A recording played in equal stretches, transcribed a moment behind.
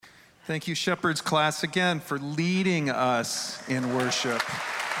Thank you, Shepherd's class, again for leading us in worship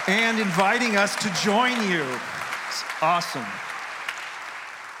and inviting us to join you. It's awesome.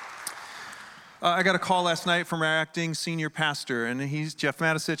 I got a call last night from our acting senior pastor, and he's Jeff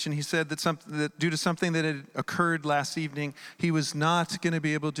Matisich, and he said that due to something that had occurred last evening, he was not going to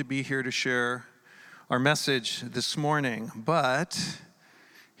be able to be here to share our message this morning, but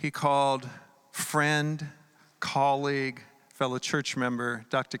he called friend, colleague, fellow church member,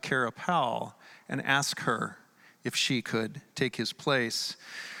 Dr. Kara Powell, and asked her if she could take his place.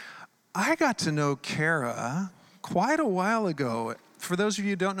 I got to know Kara quite a while ago. For those of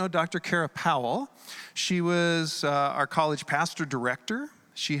you who don't know Dr. Kara Powell, she was our college pastor director.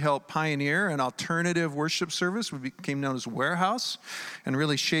 She helped pioneer an alternative worship service, which became known as Warehouse, and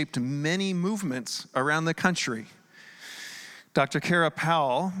really shaped many movements around the country. Dr. Kara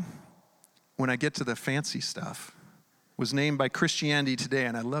Powell, when I get to the fancy stuff, was named by Christianity Today,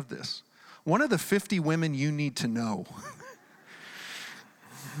 and I love this, one of the 50 women you need to know.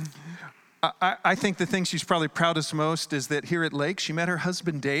 I think the thing she's probably proudest most is that here at Lake, she met her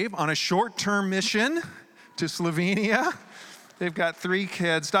husband Dave on a short-term mission to Slovenia. They've got 3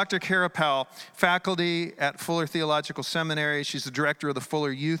 kids. Dr. Kara Powell, faculty at Fuller Theological Seminary. She's the director of the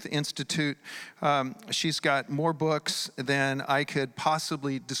Fuller Youth Institute. She's got more books than I could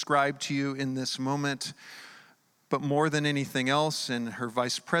possibly describe to you in this moment. But more than anything else, in her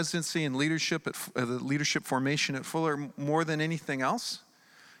vice presidency and leadership at the leadership formation at Fuller, more than anything else,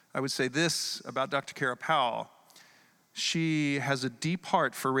 I would say this about Dr. Kara Powell. She has a deep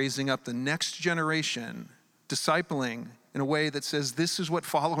heart for raising up the next generation, discipling in a way that says this is what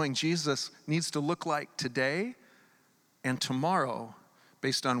following Jesus needs to look like today and tomorrow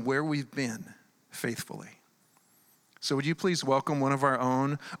based on where we've been faithfully. So would you please welcome one of our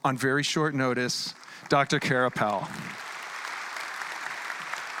own on very short notice, Dr. Kara Powell.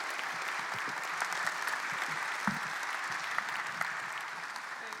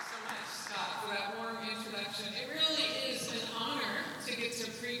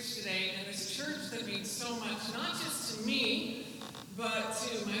 But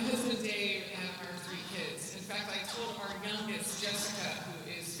to my husband Dave and our 3 kids. In fact, I told our youngest, Jessica, who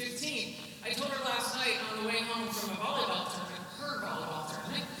is 15, I told her last night on the way home from a volleyball tournament, her volleyball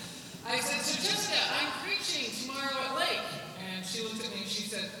tournament, I said, so Jessica, I'm preaching tomorrow at Lake. And she looked at me and she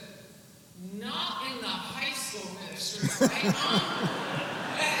said, not in the high school ministry, right, Mom?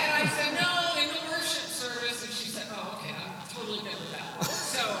 And I said, no, in the worship service. And she said, oh, okay, I'm totally good with that.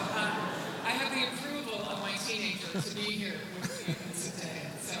 So I have the approval of my teenager to be here with you today.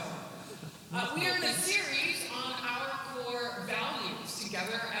 So we are in a series on our core values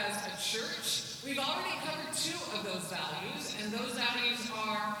together as a church. We've already covered 2 of those values, and those values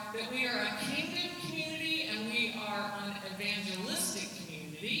are that we are a kingdom community and we are an evangelistic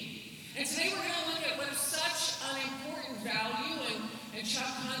community. And today we're going to look at what is such an important value, and Chuck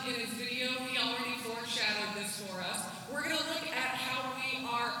Hunt in his video, he already foreshadowed this for us. We're going to look at how we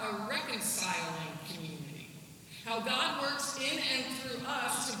are a reconciling community. How God works in and through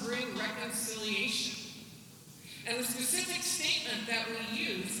us to bring reconciliation. And the specific statement that we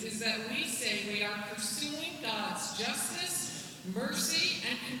use is that we say we are pursuing God's justice, mercy,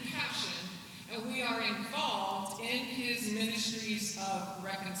 and compassion, and we are involved in his ministries of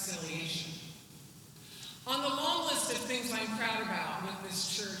reconciliation. On the long list of things I'm proud about with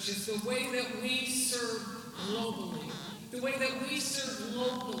this church is the way that we serve globally, the way that we serve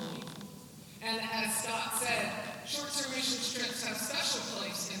locally. And as Scott said, short-term mission trips have a special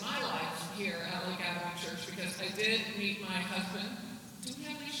place in my life here at Lake Avenue Church because I did meet my husband. Do we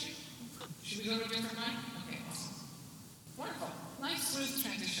have an issue? Should we go to a different mic? Okay, awesome. Wonderful. Nice, smooth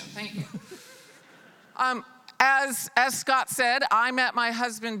transition. Thank you. As Scott said, I met my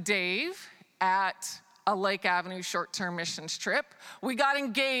husband Dave at a Lake Avenue short-term missions trip. We got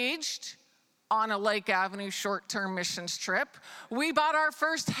engaged on a Lake Avenue short-term missions trip. We bought our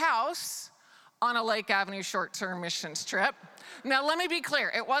first house on a Lake Avenue short-term missions trip. Now, let me be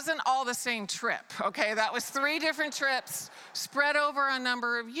clear. It wasn't all the same trip, okay? That was 3 different trips spread over a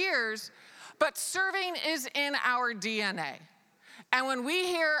number of years, but serving is in our DNA. And when we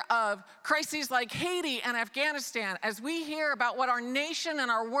hear of crises like Haiti and Afghanistan, as we hear about what our nation and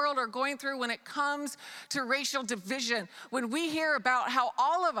our world are going through when it comes to racial division, when we hear about how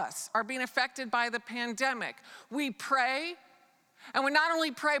all of us are being affected by the pandemic, we pray. And we not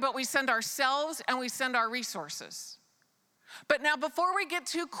only pray, but we send ourselves and we send our resources. But now, before we get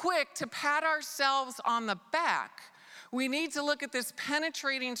too quick to pat ourselves on the back, we need to look at this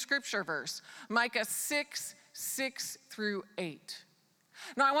penetrating scripture verse, Micah 6:6-8.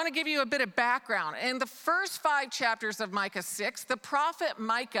 Now, I want to give you a bit of background. In the first 5 chapters of Micah 6, the prophet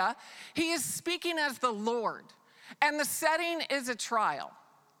Micah, he is speaking as the Lord, and the setting is a trial.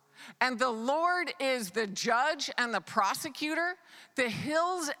 And the Lord is the judge and the prosecutor. The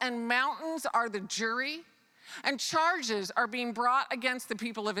hills and mountains are the jury, and charges are being brought against the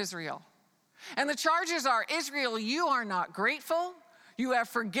people of Israel. And the charges are, Israel, you are not grateful. You have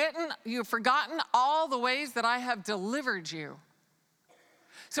forgotten all the ways that I have delivered you.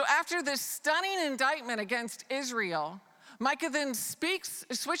 So after this stunning indictment against Israel, Micah then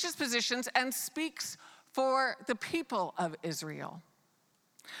switches positions and speaks for the people of Israel.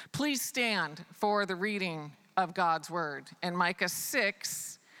 Please stand for the reading of God's word in Micah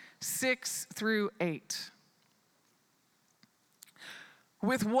 6, 6 through 8.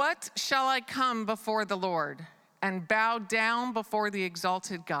 With what shall I come before the Lord and bow down before the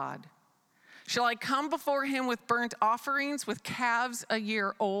exalted God? Shall I come before him with burnt offerings, with calves a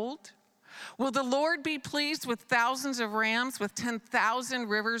year old? Will the Lord be pleased with thousands of rams, with 10,000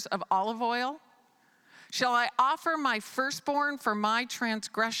 rivers of olive oil? Shall I offer my firstborn for my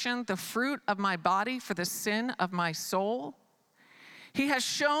transgression, the fruit of my body for the sin of my soul? He has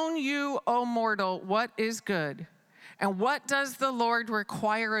shown you, O mortal, what is good. And what does the Lord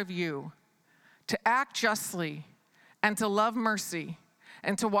require of you? To act justly and to love mercy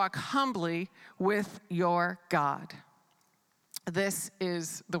and to walk humbly with your God. This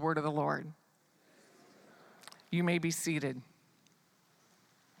is the word of the Lord. You may be seated.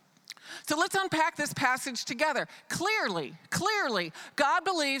 So let's unpack this passage together. Clearly, God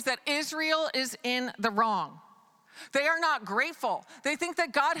believes that Israel is in the wrong. They are not grateful. They think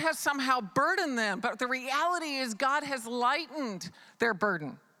that God has somehow burdened them, but the reality is God has lightened their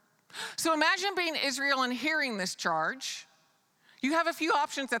burden. So imagine being Israel and hearing this charge. You have a few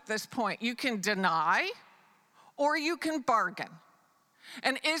options at this point. You can deny or you can bargain.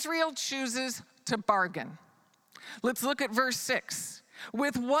 And Israel chooses to bargain. Let's look at verse 6.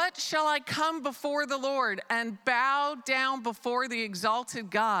 With what shall I come before the Lord and bow down before the exalted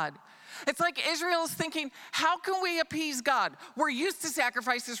God? It's like Israel is thinking, how can we appease God? We're used to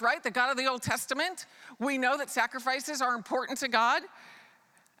sacrifices, right? The God of the Old Testament. We know that sacrifices are important to God,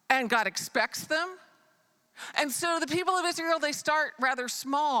 and God expects them. And so the people of Israel, they start rather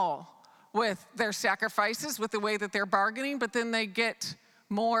small with their sacrifices, with the way that they're bargaining, but then they get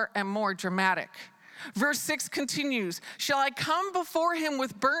more and more dramatic. Verse 6 continues, shall I come before him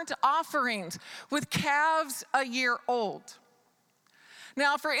with burnt offerings, with calves a year old?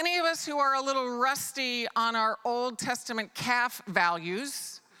 Now, for any of us who are a little rusty on our Old Testament calf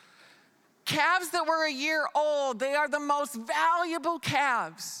values, calves that were a year old, they are the most valuable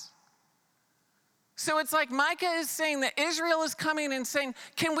calves. So it's like Micah is saying that Israel is coming and saying,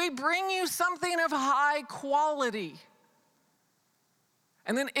 can we bring you something of high quality?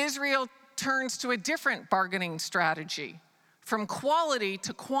 And then Israel turns to a different bargaining strategy, from quality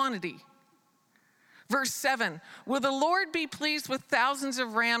to quantity. Verse 7, will the Lord be pleased with thousands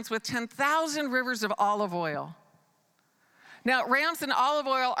of rams, with 10,000 rivers of olive oil? Now, rams and olive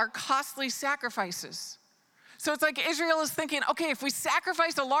oil are costly sacrifices. So it's like Israel is thinking, okay, if we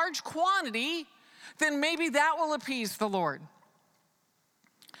sacrifice a large quantity, then maybe that will appease the Lord.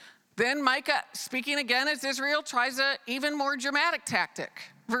 Then Micah, speaking again as Israel, tries an even more dramatic tactic.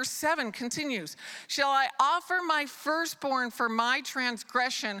 Verse 7 continues, shall I offer my firstborn for my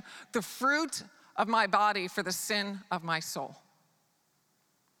transgression, the fruit of my body for the sin of my soul?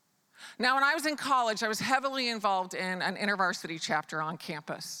 Now, when I was in college, I was heavily involved in an InterVarsity chapter on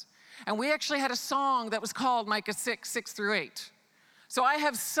campus. And we actually had a song that was called Micah 6, 6 through 8. So I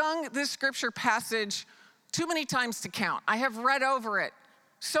have sung this scripture passage too many times to count. I have read over it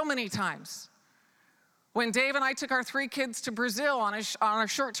so many times. When Dave and I took our 3 kids to Brazil on a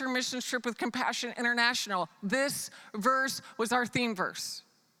short-term mission trip with Compassion International, this verse was our theme verse.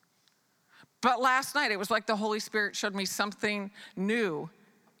 But last night, it was like the Holy Spirit showed me something new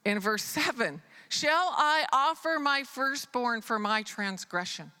in verse 7. Shall I offer my firstborn for my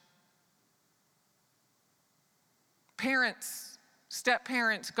transgression? Parents,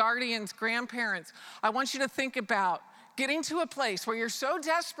 step-parents, guardians, grandparents, I want you to think about getting to a place where you're so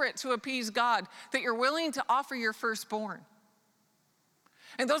desperate to appease God that you're willing to offer your firstborn.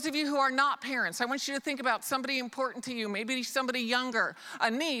 And those of you who are not parents, I want you to think about somebody important to you, maybe somebody younger,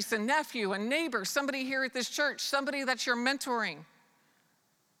 a niece, a nephew, a neighbor, somebody here at this church, somebody that you're mentoring.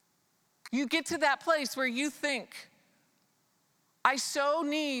 You get to that place where you think, I so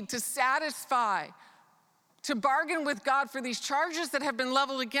need to satisfy, to bargain with God for these charges that have been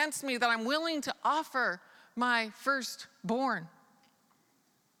leveled against me, that I'm willing to offer my firstborn.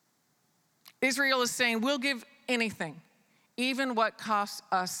 Israel is saying, we'll give anything, even what costs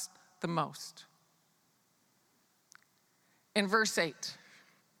us the most. In verse 8,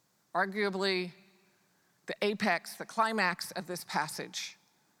 arguably the apex, the climax of this passage,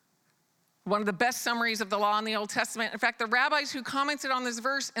 one of the best summaries of the law in the Old Testament. In fact, the rabbis who commented on this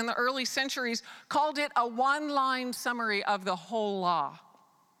verse in the early centuries called it a one-line summary of the whole law.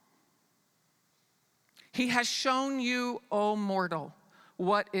 He has shown you, O mortal,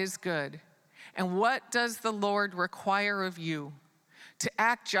 what is good. And what does the Lord require of you? To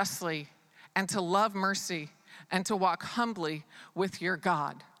act justly and to love mercy and to walk humbly with your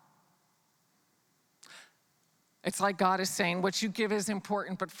God. It's like God is saying, what you give is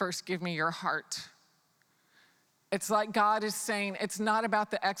important, but first give me your heart. It's like God is saying, it's not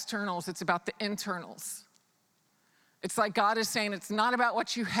about the externals, it's about the internals. It's like God is saying, it's not about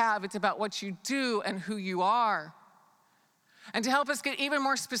what you have, it's about what you do and who you are. And to help us get even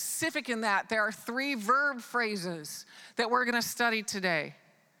more specific in that, there are 3 verb phrases that we're going to study today.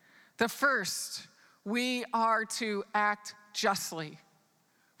 The first, we are to act justly.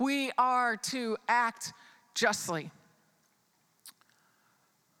 We are to act justly.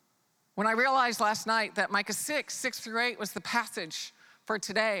 When I realized last night that Micah 6:6-8 was the passage for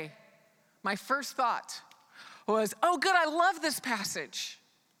today, my first thought was, oh good, I love this passage.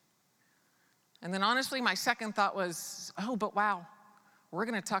 And then honestly, my second thought was, oh, but wow, we're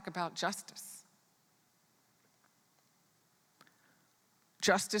going to talk about justice.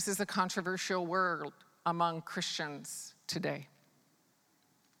 Justice is a controversial word among Christians today.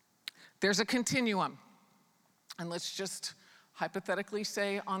 There's a continuum. And let's just hypothetically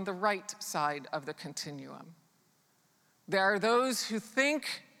say on the right side of the continuum. There are those who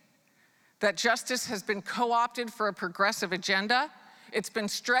think that justice has been co-opted for a progressive agenda. It's been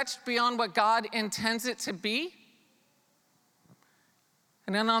stretched beyond what God intends it to be.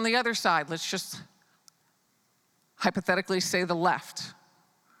 And then on the other side, let's just hypothetically say the left,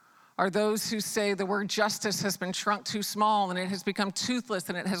 are those who say the word justice has been shrunk too small and it has become toothless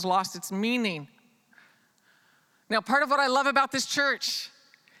and it has lost its meaning. Now, part of what I love about this church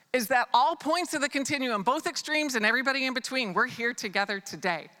is that all points of the continuum, both extremes and everybody in between, we're here together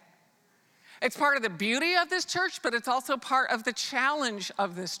today. It's part of the beauty of this church, but it's also part of the challenge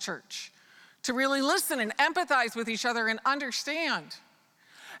of this church to really listen and empathize with each other and understand.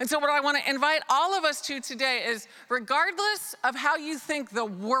 And so what I want to invite all of us to today is, regardless of how you think the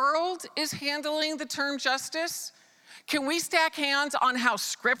world is handling the term justice, can we stack hands on how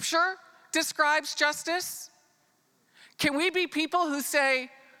Scripture describes justice? Can we be people who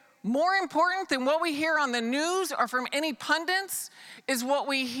say, more important than what we hear on the news or from any pundits is what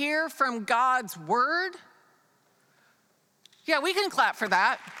we hear from God's word? Yeah, we can clap for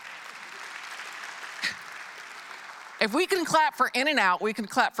that. If we can clap for In-N-Out, we can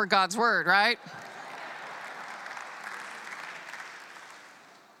clap for God's word, right?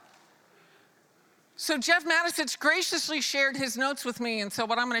 So Jeff Matisich graciously shared his notes with me, and so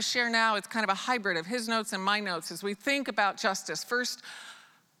what I'm going to share now is kind of a hybrid of his notes and my notes as we think about justice. First,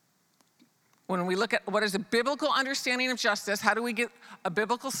 when we look at what is a biblical understanding of justice, how do we get a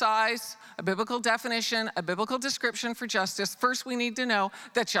biblical size, a biblical definition, a biblical description for justice? First, we need to know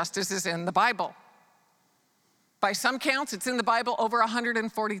that justice is in the Bible. By some counts, it's in the Bible over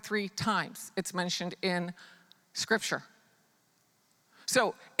 143 times. It's mentioned in Scripture.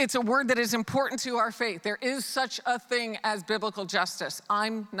 So it's a word that is important to our faith. There is such a thing as biblical justice.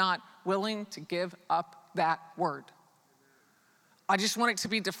 I'm not willing to give up that word. I just want it to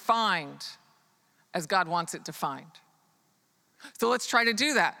be defined as God wants it defined. So let's try to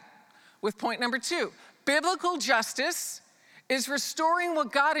do that with point number 2. Biblical justice is restoring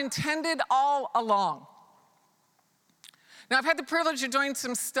what God intended all along. Now, I've had the privilege of doing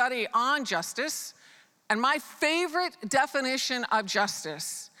some study on justice, and my favorite definition of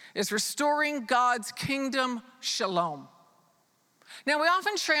justice is restoring God's kingdom shalom. Now, we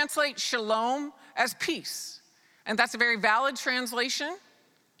often translate shalom as peace, and that's a very valid translation,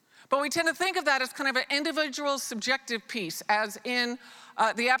 but we tend to think of that as kind of an individual subjective peace, as in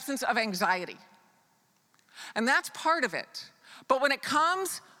the absence of anxiety. And that's part of it. But when it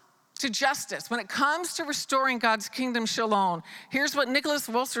comes to justice, when it comes to restoring God's kingdom shalom, here's what Nicholas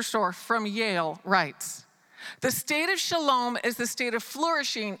Wolsterstorff from Yale writes. The state of shalom is the state of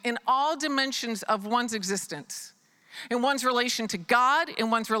flourishing in all dimensions of one's existence. In one's relation to God,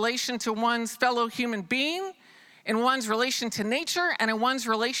 in one's relation to one's fellow human being, in one's relation to nature, and in one's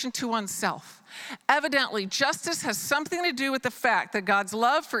relation to oneself. Evidently, justice has something to do with the fact that God's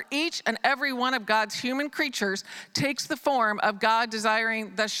love for each and every one of God's human creatures takes the form of God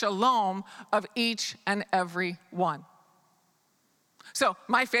desiring the shalom of each and every one. So,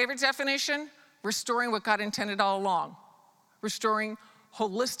 my favorite definition, restoring what God intended all along. restoring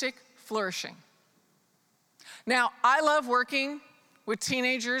holistic flourishing. Now, I love working with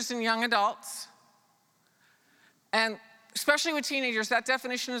teenagers and young adults, and especially with teenagers, that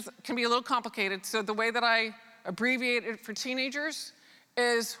definition can be a little complicated. So the way that I abbreviate it for teenagers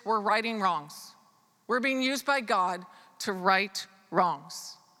is we're righting wrongs. We're being used by God to right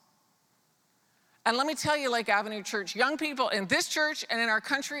wrongs. And let me tell you, Lake Avenue Church, young people in this church and in our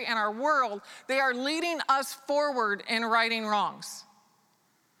country and our world, they are leading us forward in righting wrongs.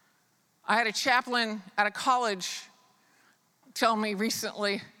 I had a chaplain at a college tell me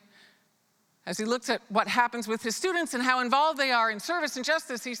recently, as he looked at what happens with his students and how involved they are in service and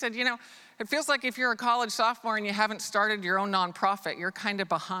justice, he said, it feels like if you're a college sophomore and you haven't started your own nonprofit, you're kind of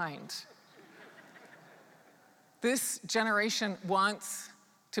behind. This generation wants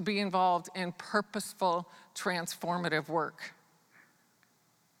to be involved in purposeful, transformative work.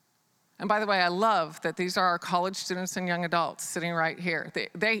 And by the way, I love that these are our college students and young adults sitting right here.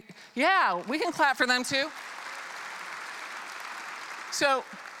 Yeah, we can clap for them too. So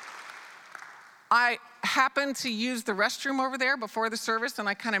I happened to use the restroom over there before the service, and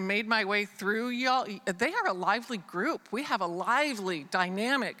I kind of made my way through y'all. They are a lively group. We have a lively,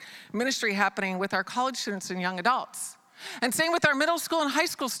 dynamic ministry happening with our college students and young adults. And same with our middle school and high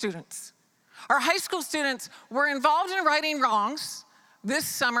school students. Our high school students were involved in righting wrongs this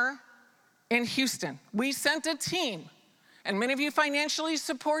summer in Houston. We sent a team, and many of you financially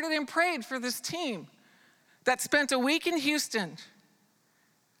supported and prayed for this team that spent a week in Houston.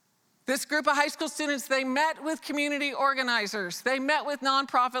 This group of high school students, they met with community organizers, they met with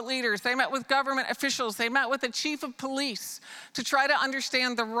nonprofit leaders, they met with government officials, they met with the chief of police to try to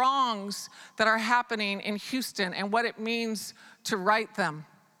understand the wrongs that are happening in Houston and what it means to right them.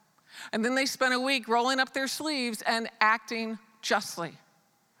 And then they spent a week rolling up their sleeves and acting justly,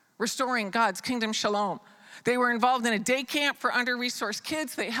 restoring God's kingdom shalom. They were involved in a day camp for under-resourced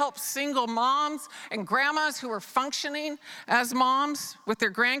kids. They helped single moms and grandmas who were functioning as moms with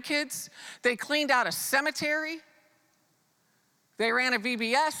their grandkids. They cleaned out a cemetery. They ran a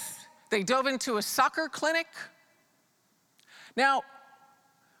VBS. They dove into a soccer clinic. Now,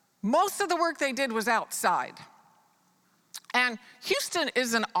 most of the work they did was outside. And Houston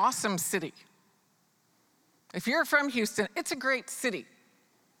is an awesome city. If you're from Houston, it's a great city.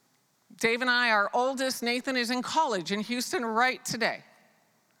 Dave and I, our oldest, Nathan, is in college in Houston right today.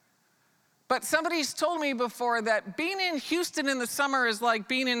 But somebody's told me before that being in Houston in the summer is like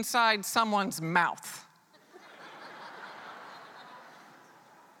being inside someone's mouth.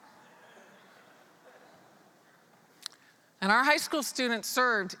 And our high school students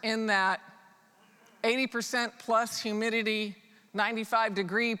served in that 80% plus humidity, 95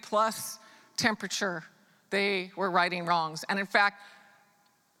 degree plus temperature. They were righting wrongs. And in fact,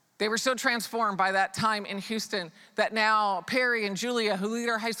 they were so transformed by that time in Houston that now Perry and Julia, who lead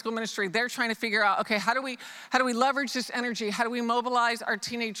our high school ministry, they're trying to figure out, okay, how do we leverage this energy? How do we mobilize our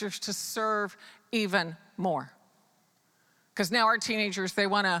teenagers to serve even more? Because now our teenagers, they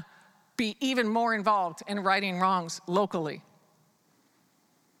want to be even more involved in righting wrongs locally.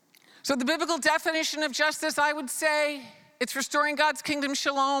 So the biblical definition of justice, I would say, it's restoring God's kingdom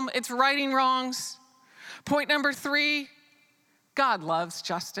shalom. It's righting wrongs. Point number 3, God loves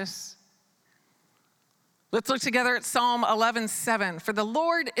justice. Let's look together at Psalm 11:7. For the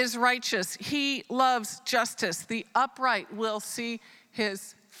Lord is righteous. He loves justice. The upright will see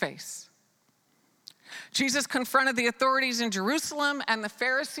his face. Jesus confronted the authorities in Jerusalem and the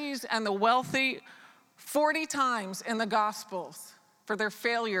Pharisees and the wealthy 40 times in the Gospels for their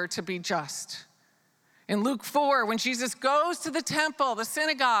failure to be just. In Luke 4, when Jesus goes to the temple, the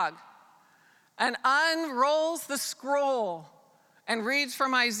synagogue, and unrolls the scroll and reads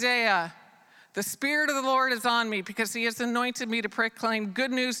from Isaiah, the Spirit of the Lord is on me because he has anointed me to proclaim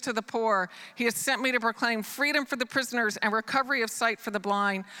good news to the poor. He has sent me to proclaim freedom for the prisoners and recovery of sight for the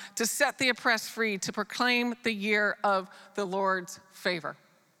blind, to set the oppressed free, to proclaim the year of the Lord's favor.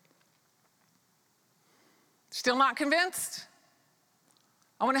 Still not convinced?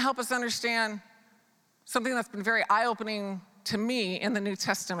 I want to help us understand something that's been very eye-opening to me in the New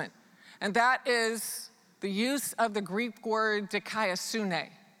Testament, and that is the use of the Greek word dikaiosune.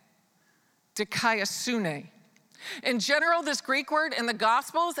 Dikaiosune. In general, this Greek word in the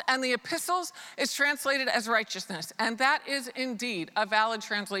Gospels and the epistles is translated as righteousness, and that is indeed a valid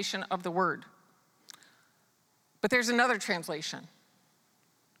translation of the word. But there's another translation.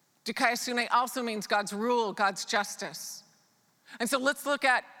 Dikaiosune also means God's rule, God's justice. And so let's look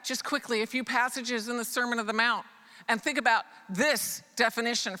at, just quickly, a few passages in the Sermon on the Mount and think about this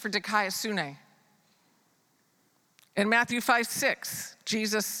definition for dikaiosune. In Matthew 5:6,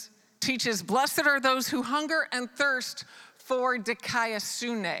 Jesus teaches, blessed are those who hunger and thirst for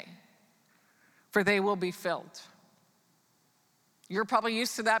dikaiosune, for they will be filled. You're probably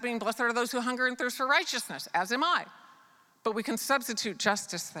used to that being, blessed are those who hunger and thirst for righteousness, as am I. But we can substitute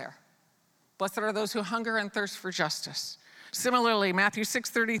justice there. Blessed are those who hunger and thirst for justice. Similarly, Matthew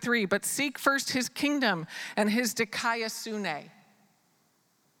 6:33, but seek first his kingdom and his dikaiosune.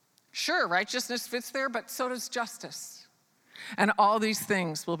 Sure, righteousness fits there, but so does justice. And all these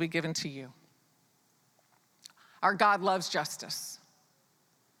things will be given to you. Our God loves justice.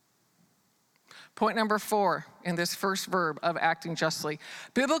 Point number 4 in this first verb of acting justly.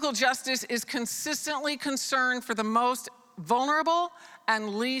 Biblical justice is consistently concerned for the most vulnerable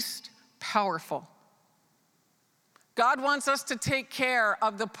and least powerful. God wants us to take care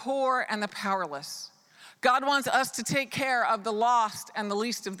of the poor and the powerless. God wants us to take care of the lost and the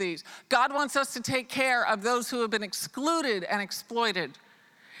least of these. God wants us to take care of those who have been excluded and exploited.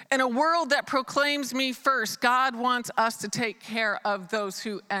 In a world that proclaims me first, God wants us to take care of those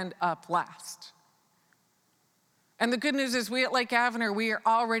who end up last. And the good news is we at Lake Avenir, we are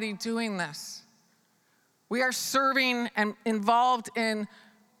already doing this. We are serving and involved in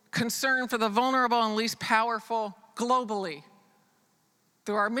concern for the vulnerable and least powerful globally,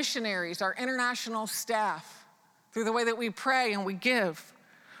 through our missionaries, our international staff, through the way that we pray and we give.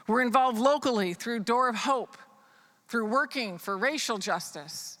 We're involved locally through Door of Hope, through working for racial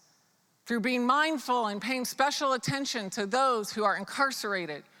justice, through being mindful and paying special attention to those who are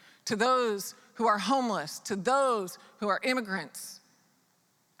incarcerated, to those who are homeless, to those who are immigrants,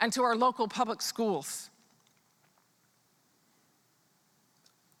 and to our local public schools.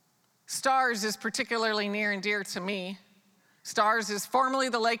 STARS is particularly near and dear to me. STARS is formerly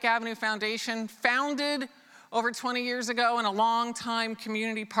the Lake Avenue Foundation, founded over 20 years ago and a longtime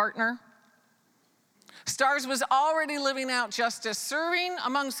community partner. STARS was already living out justice, serving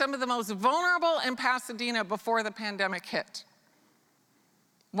among some of the most vulnerable in Pasadena before the pandemic hit.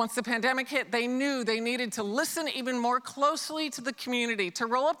 Once the pandemic hit, they knew they needed to listen even more closely to the community, to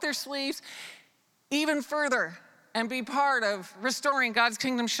roll up their sleeves even further and be part of restoring God's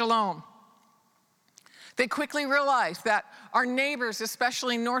kingdom shalom. They quickly realized that our neighbors,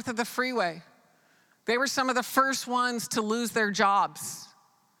 especially north of the freeway, they were some of the first ones to lose their jobs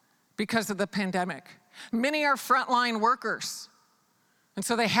because of the pandemic. Many are frontline workers. And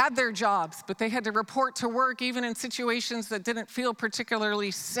so they had their jobs, but they had to report to work even in situations that didn't feel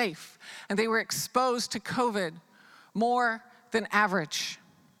particularly safe. And they were exposed to COVID more than average.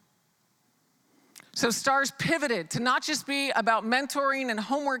 So STARS pivoted to not just be about mentoring and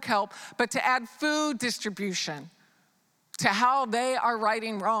homework help, but to add food distribution to how they are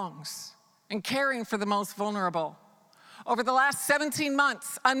righting wrongs and caring for the most vulnerable. Over the last 17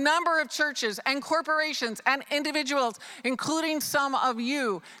 months, a number of churches and corporations and individuals, including some of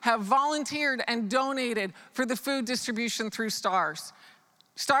you, have volunteered and donated for the food distribution through STARS.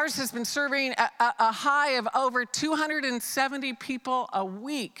 STARS has been serving a high of over 270 people a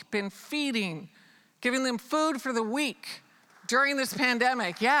week, been feeding, giving them food for the week during this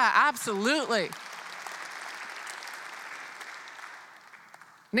pandemic. Yeah, absolutely.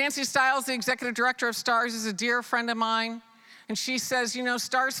 Nancy Stiles, the executive director of STARS, is a dear friend of mine. And she says, you know,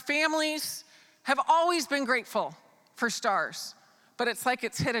 STARS families have always been grateful for STARS, but it's like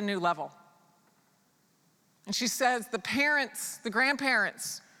it's hit a new level. And she says the parents, the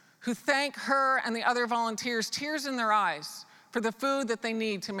grandparents who thank her and the other volunteers, tears in their eyes for the food that they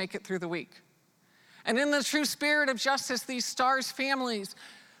need to make it through the week. And in the true spirit of justice, these STARS families,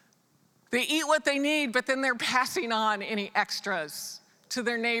 they eat what they need, but then they're passing on any extras to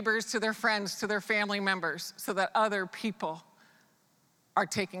their neighbors, to their friends, to their family members, so that other people are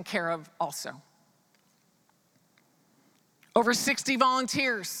taken care of also. Over 60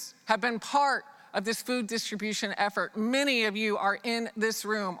 volunteers have been part of this food distribution effort. Many of you are in this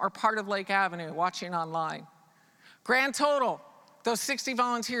room or part of Lake Avenue watching online. Grand total, those 60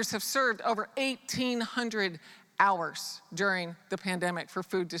 volunteers have served over 1,800 hours during the pandemic for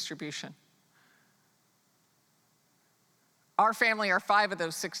food distribution. Our family are 5 of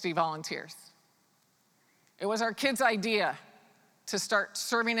those 60 volunteers. It was our kids' idea to start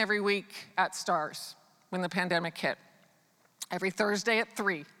serving every week at STARS when the pandemic hit, every Thursday at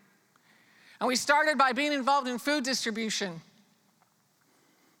 3. And we started by being involved in food distribution.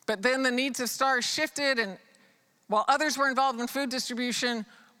 But then the needs of STARS shifted, and while others were involved in food distribution,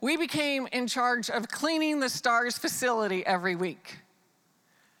 we became in charge of cleaning the STARS facility every week.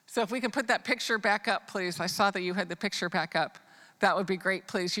 So if we can put that picture back up, please. I saw that you had the picture back up. That would be great,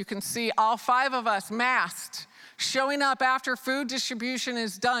 please. You can see all 5 of us masked, Showing up after food distribution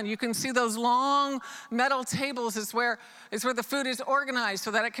is done. You can see those long metal tables is where the food is organized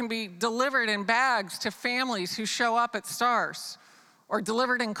so that it can be delivered in bags to families who show up at Stars or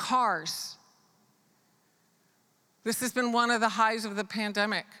delivered in cars. This has been one of the highs of the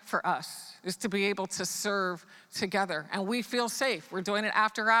pandemic for us, is to be able to serve together. And we feel safe. We're doing it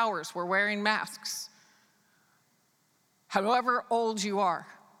after hours. We're wearing masks. However old you are,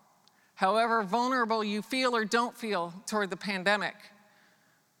 however vulnerable you feel or don't feel toward the pandemic,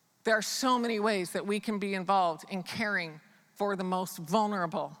 there are so many ways that we can be involved in caring for the most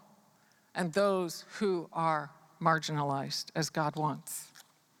vulnerable and those who are marginalized, as God wants.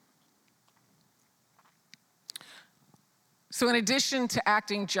 So in addition to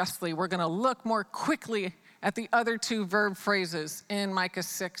acting justly, we're going to look more quickly at the other two verb phrases in Micah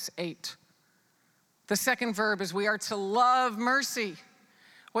 6:8. The second verb is we are to love mercy.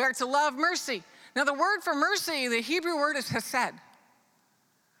 We are to love mercy. Now the word for mercy, the Hebrew word is hesed,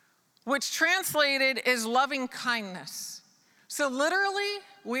 which translated is loving kindness. So literally,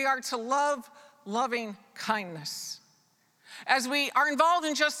 we are to love loving kindness. As we are involved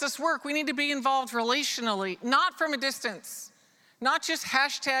in justice work, we need to be involved relationally, not from a distance, not just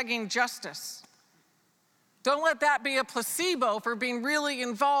hashtagging justice. Don't let that be a placebo for being really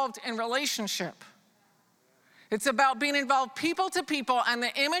involved in relationship. It's about being involved people to people and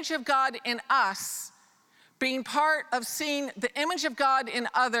the image of God in us, being part of seeing the image of God in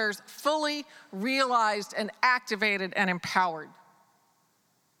others fully realized and activated and empowered.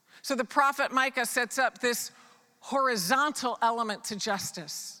 So the prophet Micah sets up this horizontal element to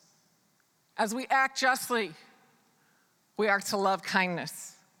justice. As we act justly, we are to love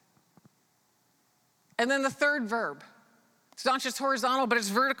kindness. And then the third verb, it's not just horizontal, but it's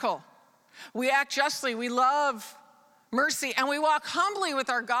vertical. We act justly, we love mercy, and we walk humbly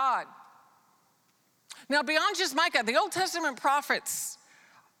with our God. Now, beyond just Micah, the Old Testament prophets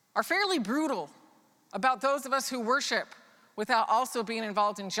are fairly brutal about those of us who worship without also being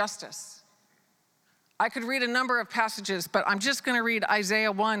involved in justice. I could read a number of passages, but I'm just going to read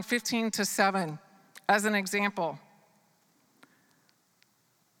Isaiah 1:15-7 as an example.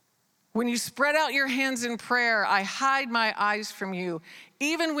 When you spread out your hands in prayer, I hide my eyes from you.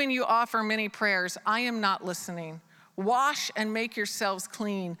 Even when you offer many prayers, I am not listening. Wash and make yourselves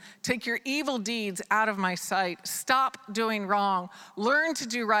clean. Take your evil deeds out of my sight. Stop doing wrong. Learn to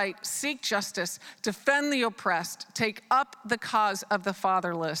do right. Seek justice. Defend the oppressed. Take up the cause of the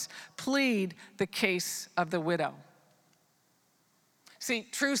fatherless. Plead the case of the widow. See,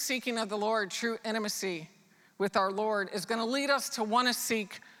 true seeking of the Lord, true intimacy with our Lord is going to lead us to want to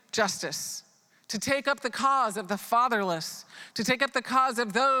seek justice, to take up the cause of the fatherless, to take up the cause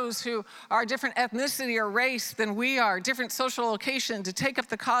of those who are a different ethnicity or race than we are, different social location, to take up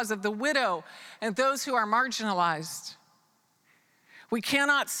the cause of the widow and those who are marginalized. We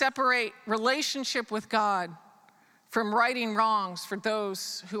cannot separate relationship with God from righting wrongs for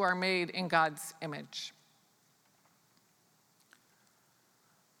those who are made in God's image.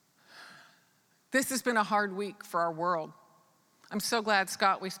 This has been a hard week for our world. I'm so glad,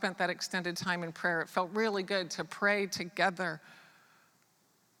 Scott, we spent that extended time in prayer. It felt really good to pray together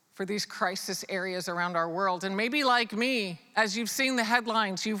for these crisis areas around our world. And maybe like me, as you've seen the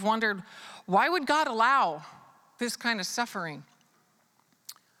headlines, you've wondered, why would God allow this kind of suffering?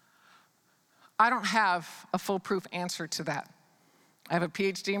 I don't have a foolproof answer to that. I have a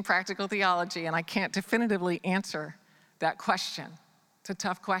PhD in practical theology, and I can't definitively answer that question. It's a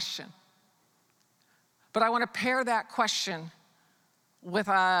tough question. But I want to pair that question with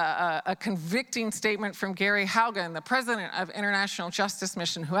a convicting statement from Gary Haugen, the president of International Justice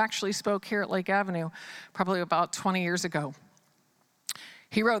Mission, who actually spoke here at Lake Avenue probably about 20 years ago.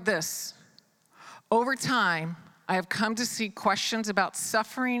 He wrote this: "Over time, I have come to see questions about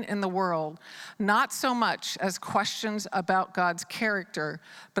suffering in the world not so much as questions about God's character,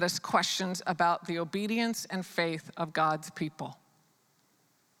 but as questions about the obedience and faith of God's people."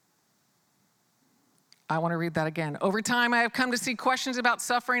 I want to read that again. Over time, I have come to see questions about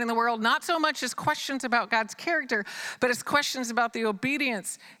suffering in the world not so much as questions about God's character, but as questions about the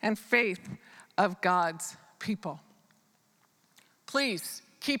obedience and faith of God's people. Please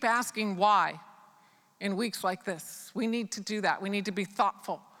keep asking why in weeks like this. We need to do that. We need to be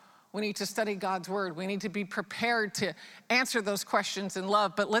thoughtful. We need to study God's word. We need to be prepared to answer those questions in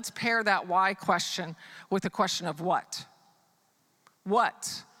love. But let's pair that why question with the question of what.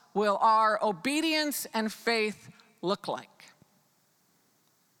 What will our obedience and faith look like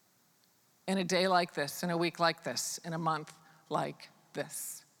in a day like this, in a week like this, in a month like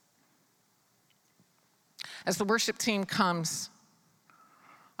this? As the worship team comes,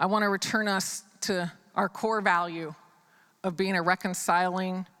 I want to return us to our core value of being a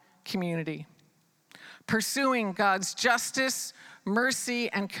reconciling community, pursuing God's justice, mercy,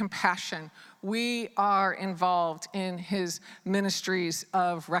 and compassion. We are involved in his ministries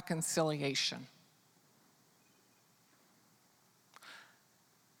of reconciliation.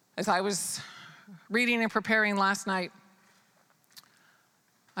 As I was reading and preparing last night,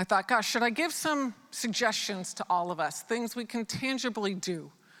 I thought, gosh, should I give some suggestions to all of us, things we can tangibly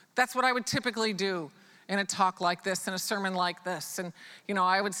do? That's what I would typically do in a talk like this, in a sermon like this. And,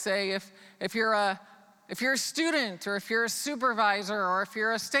 I would say if you're a student, or if you're a supervisor, or if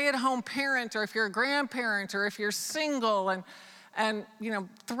you're a stay-at-home parent, or if you're a grandparent, or if you're single, and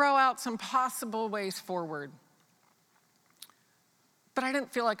throw out some possible ways forward. But I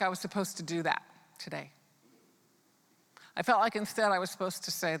didn't feel like I was supposed to do that today. I felt like instead I was supposed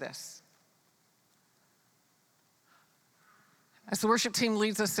to say this. As the worship team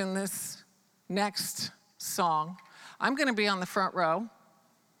leads us in this next song, I'm going to be on the front row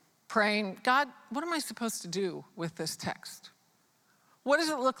praying, God, what am I supposed to do with this text? What does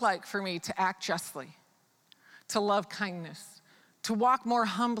it look like for me to act justly, to love kindness, to walk more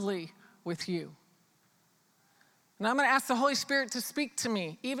humbly with you? And I'm going to ask the Holy Spirit to speak to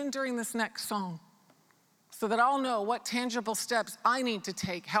me, even during this next song, so that I'll know what tangible steps I need to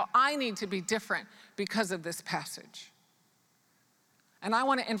take, how I need to be different because of this passage. And I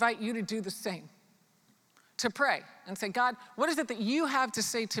want to invite you to do the same, to pray and say, God, what is it that you have to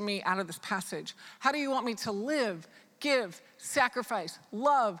say to me out of this passage? How do you want me to live, give, sacrifice,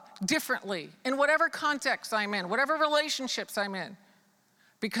 love differently in whatever context I'm in, whatever relationships I'm in,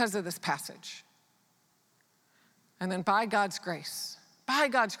 because of this passage? And then by God's grace,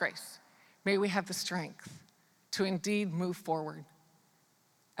 may we have the strength to indeed move forward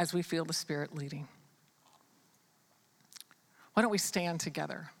as we feel the Spirit leading. Why don't we stand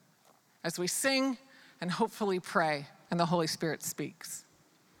together as we sing and hopefully pray and the Holy Spirit speaks.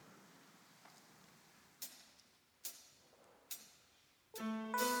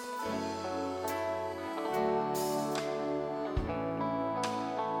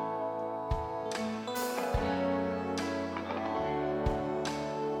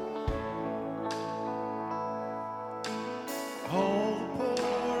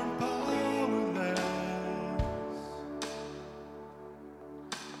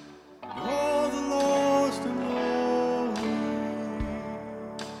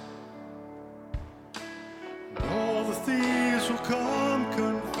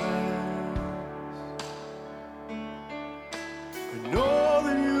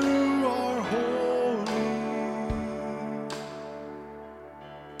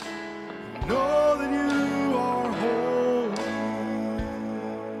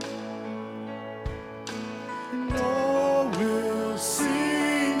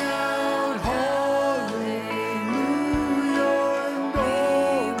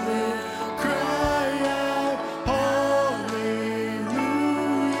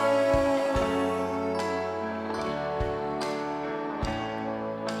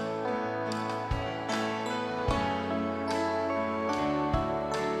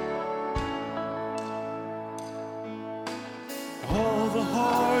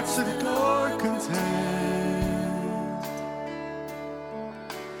 That God contains,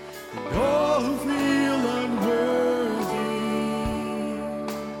 and all who feel unworthy,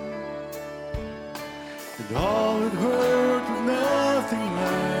 and all that hurt with nothing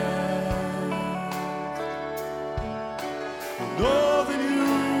left, and know that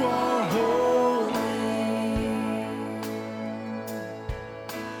you are holy,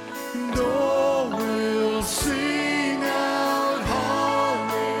 and all will sing out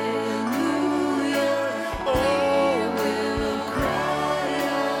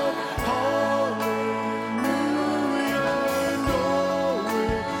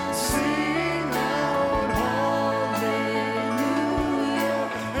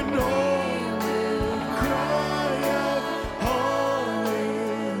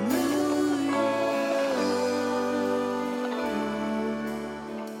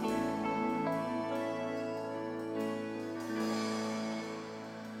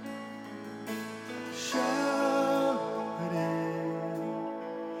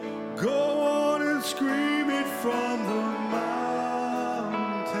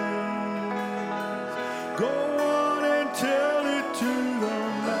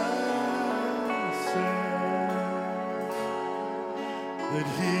that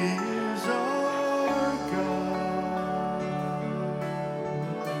He is our God.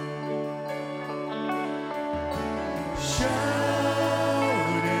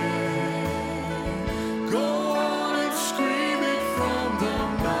 Shout it, go on and scream it from the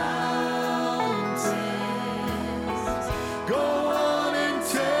mountains.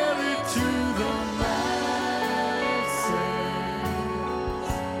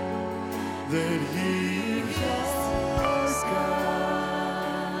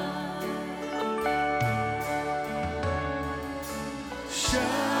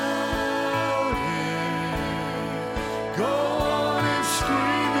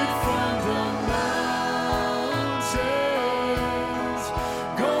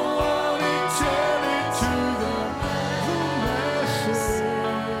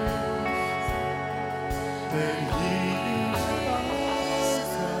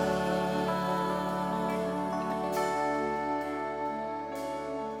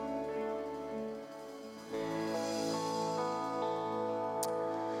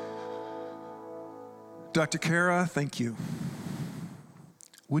 Dr. Kara, thank you.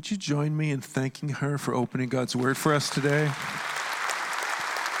 Would you join me in thanking her for opening God's Word for us today?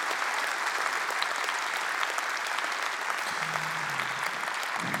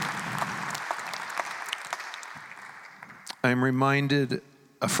 I'm reminded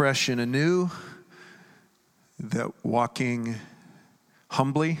afresh and anew that walking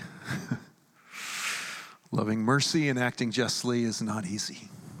humbly, loving mercy, and acting justly is not easy.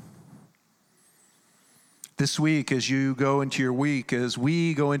 This week, as you go into your week, as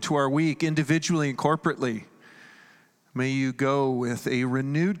we go into our week individually and corporately, may you go with a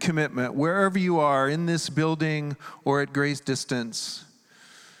renewed commitment, wherever you are, in this building or at grace distance,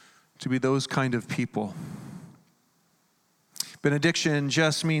 to be those kind of people. Benediction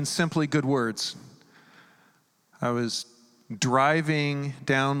just means simply good words. I was driving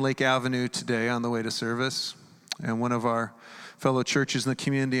down Lake Avenue today on the way to service, and one of our fellow churches in the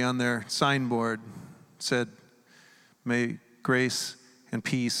community on their signboard said, "May grace and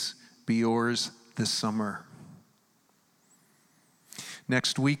peace be yours this summer."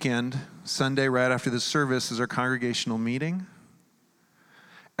 Next weekend, Sunday, right after the service, is our congregational meeting.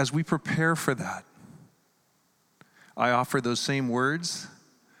 As we prepare for that, I offer those same words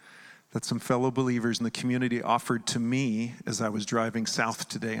that some fellow believers in the community offered to me as I was driving south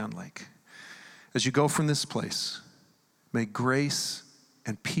today on Lake. As you go from this place, may grace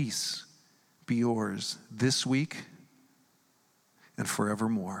and peace be yours this week and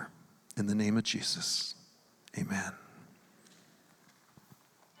forevermore. In the name of Jesus, amen.